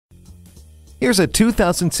Here's a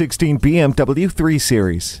 2016 BMW 3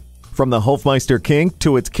 Series. From the Hofmeister King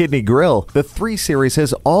to its kidney grille, the 3 Series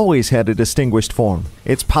has always had a distinguished form.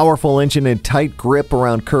 Its powerful engine and tight grip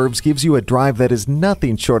around curves gives you a drive that is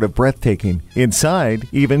nothing short of breathtaking. Inside,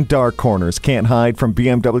 even dark corners can't hide from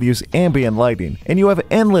BMW's ambient lighting, and you have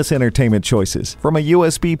endless entertainment choices from a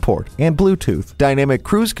USB port and Bluetooth. Dynamic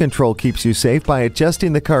cruise control keeps you safe by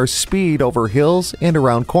adjusting the car's speed over hills and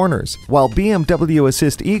around corners, while BMW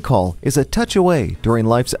Assist eCall is a touch away during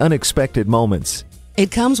life's unexpected moments. It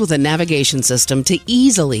comes with a navigation system to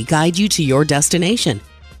easily guide you to your destination.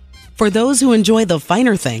 For those who enjoy the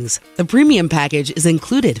finer things, the premium package is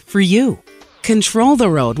included for you. Control the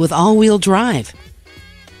road with all-wheel drive.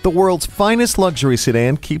 The world's finest luxury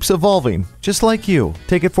sedan keeps evolving, just like you.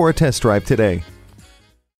 Take it for a test drive today.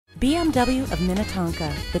 BMW of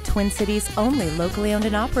Minnetonka, the Twin Cities' only locally owned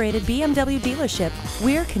and operated BMW dealership.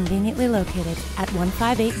 We're conveniently located at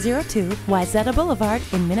 15802 Wayzata Boulevard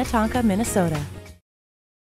in Minnetonka, Minnesota.